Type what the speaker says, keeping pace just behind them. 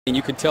And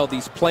you can tell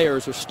these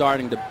players are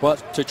starting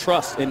to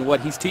trust in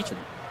what he's teaching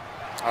them.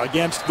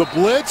 Against the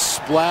blitz,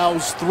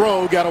 Blau's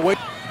throw got away.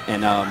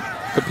 And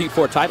compete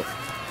for a title.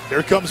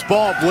 Here comes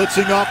ball,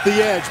 blitzing off the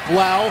edge.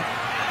 Blau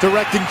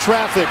directing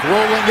traffic,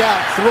 rolling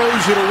out,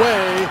 throws it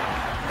away,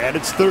 and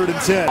it's 3rd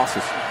and 10.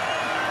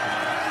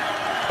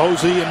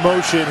 Posey in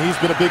motion. He's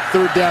been a big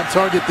 3rd down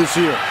target this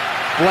year.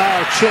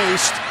 Blau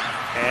chased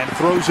and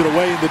throws it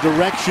away in the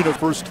direction of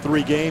first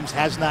 3 games.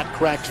 Has not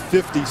cracked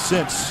 50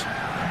 since.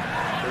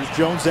 There's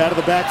Jones out of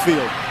the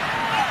backfield.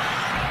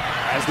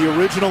 As the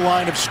original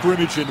line of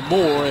scrimmage and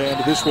more,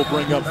 and this will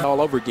bring up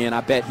all over again.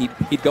 I bet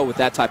he'd go with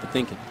that type of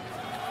thinking.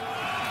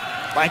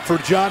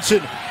 Langford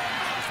Johnson.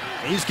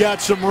 He's got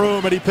some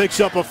room, and he picks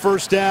up a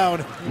 1st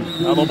down.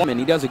 And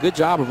he does a good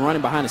job of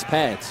running behind his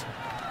pads.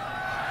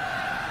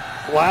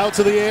 Blau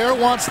to the air,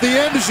 wants the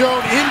end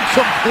zone,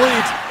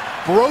 incomplete.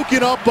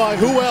 Broken up by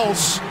who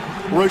else?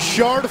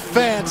 Rashard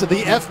Fant,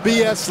 the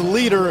FBS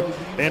leader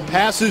in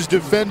passes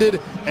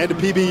defended and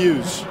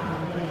PBUs.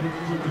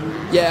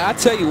 Yeah, I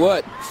tell you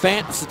what,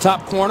 Fant's the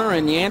top corner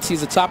and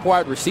Yancey's the top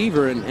wide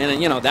receiver, and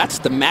you know, that's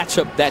the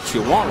matchup that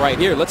you want right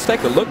here. Let's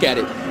take a look at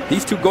it.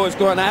 These two guys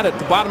going at it at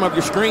the bottom of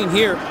your screen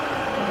here.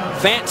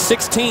 Fant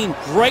 16,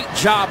 great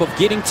job of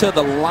getting to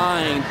the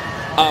line,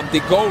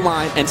 the goal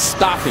line, and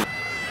stopping.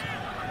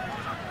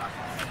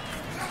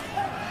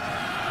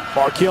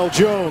 Markel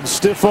Jones,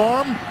 stiff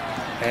arm,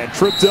 and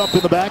tripped up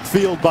in the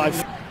backfield by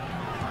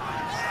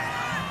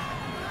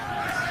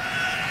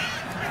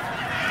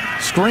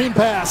screen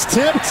pass,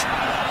 tipped,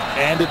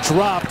 and it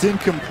dropped,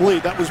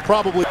 incomplete. That was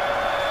probably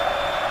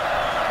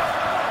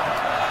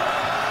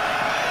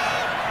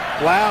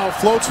Blau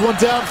floats one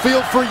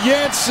downfield for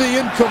Yancey,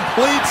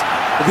 incomplete.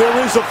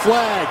 There is a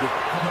flag.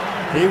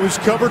 He was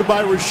covered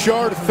by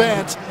Rashard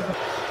Fant.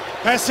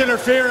 Pass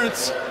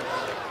interference,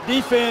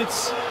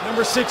 defense,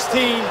 number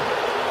 16,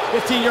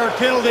 15-yard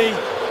penalty,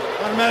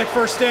 automatic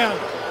 1st down.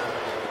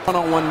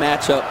 One-on-one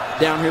matchup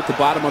down here at the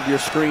bottom of your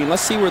screen.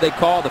 Let's see where they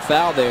call the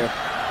foul there.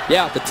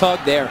 Yeah, the tug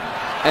there.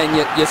 And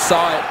you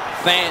saw it.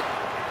 Fant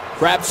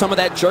grabbed some of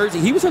that jersey.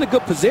 He was in a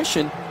good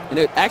position, and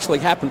it actually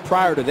happened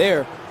prior to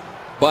there.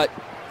 But,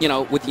 you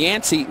know, with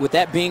Yancey, with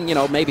that being, you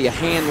know, maybe a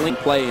hand-link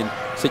play in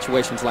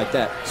situations like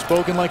that.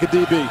 Spoken like a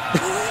DB.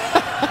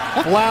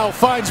 Blau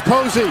finds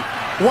Posey.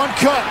 One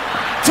cut.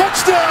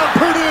 Touchdown,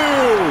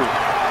 Purdue!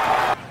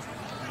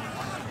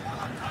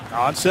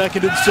 On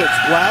 2nd and 6.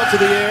 Blau to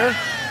the air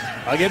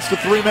against the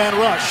 3-man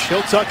rush.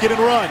 He'll tuck it and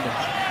run.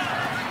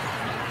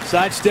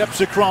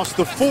 Sidesteps across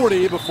the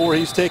 40 before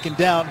he's taken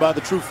down by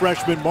the true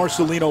freshman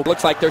Marcelino.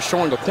 Looks like they're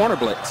showing a corner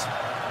blitz.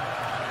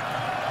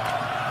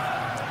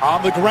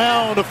 On the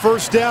ground, a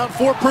 1st down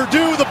for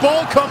Purdue. The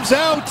ball comes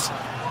out.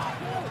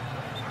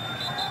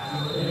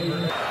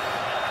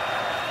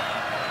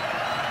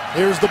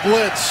 Here's the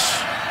blitz.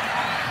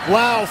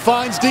 Blau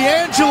finds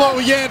D'Angelo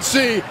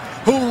Yancey,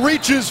 who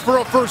reaches for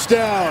a 1st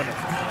down.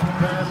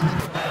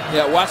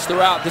 Yeah, watch the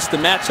route. This is the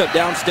matchup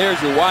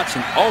downstairs you're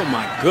watching. Oh,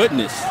 my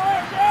goodness.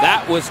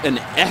 That was an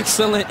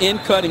excellent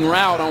in-cutting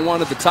route on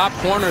one of the top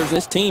corners of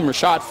this team,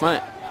 Rashard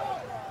Fant.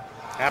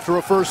 After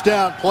a 1st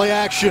down, play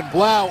action,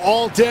 Blau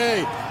all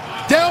day.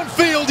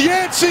 Downfield,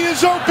 Yancey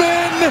is open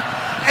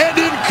and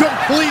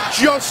incomplete,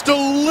 just a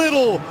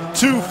little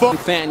too far.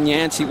 Fant and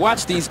Yancey,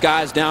 watch these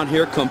guys down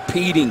here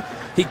competing.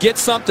 He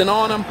gets something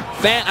on him.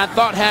 Fant, I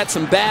thought, had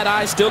some bad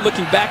eyes, still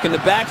looking back in the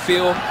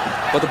backfield,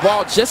 but the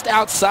ball just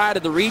outside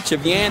of the reach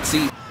of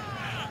Yancey.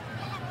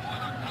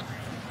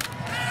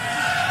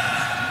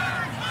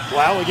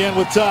 Blau again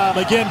with time,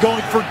 again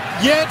going for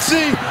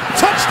Yancey.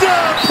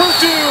 Touchdown,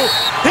 Purdue!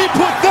 He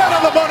put that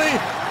on the money,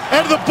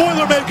 and the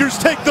Boilermakers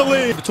take the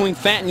lead. Between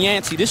Fant and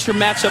Yancey, this is your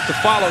matchup to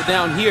follow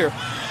down here.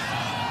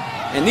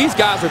 And these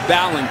guys are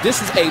battling.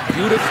 This is a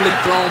beautifully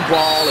thrown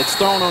ball. It's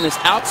thrown on his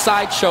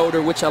outside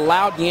shoulder, which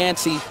allowed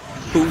Yancey,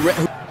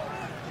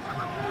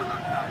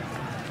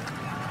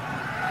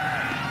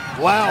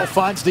 Blau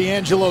finds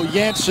D'Angelo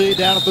Yancey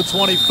down at the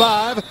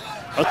 25.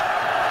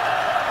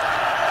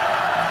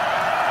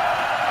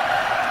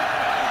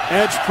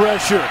 Edge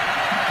pressure.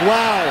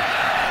 Blau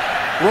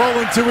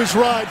rolling to his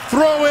right,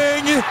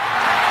 throwing.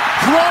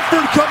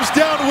 Crawford comes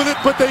down with it,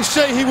 but they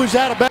say he was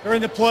out of bounds.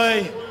 During the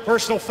play,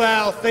 personal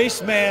foul,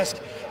 face mask,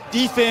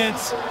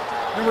 defense,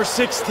 number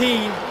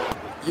 16.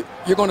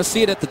 You're going to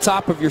see it at the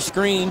top of your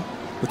screen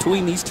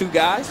between these two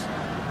guys.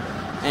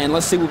 And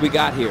let's see what we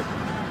got here.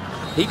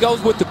 He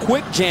goes with the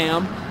quick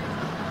jam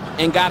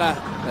and got a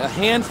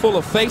handful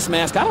of face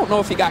mask. I don't know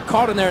if he got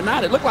caught in there or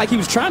not. It looked like he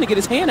was trying to get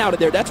his hand out of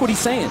there. That's what he's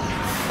saying.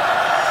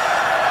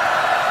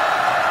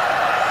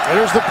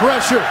 There's the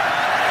pressure.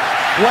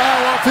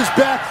 Blau off his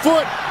back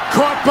foot.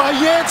 Caught by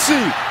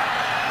Yancey.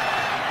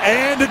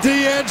 And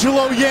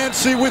D'Angelo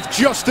Yancey with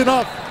just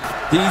enough.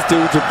 These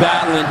dudes are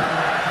battling.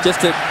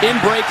 Just an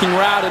in-breaking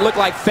route. It looked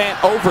like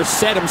Fant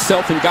overset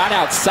himself and got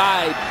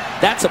outside.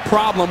 That's a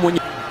problem when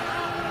you...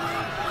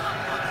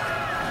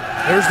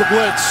 There's the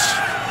blitz.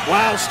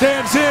 Blau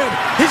stands in.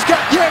 He's got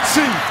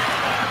Yancey.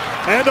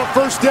 And a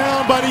 1st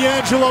down by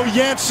D'Angelo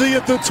Yancey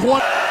at the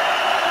 20.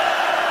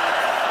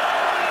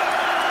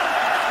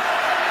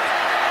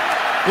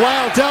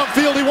 Blau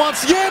downfield, he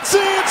wants Yancey,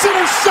 it's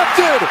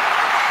intercepted!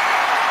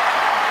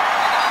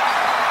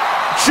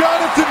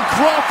 Jonathan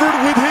Crawford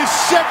with his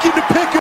second pick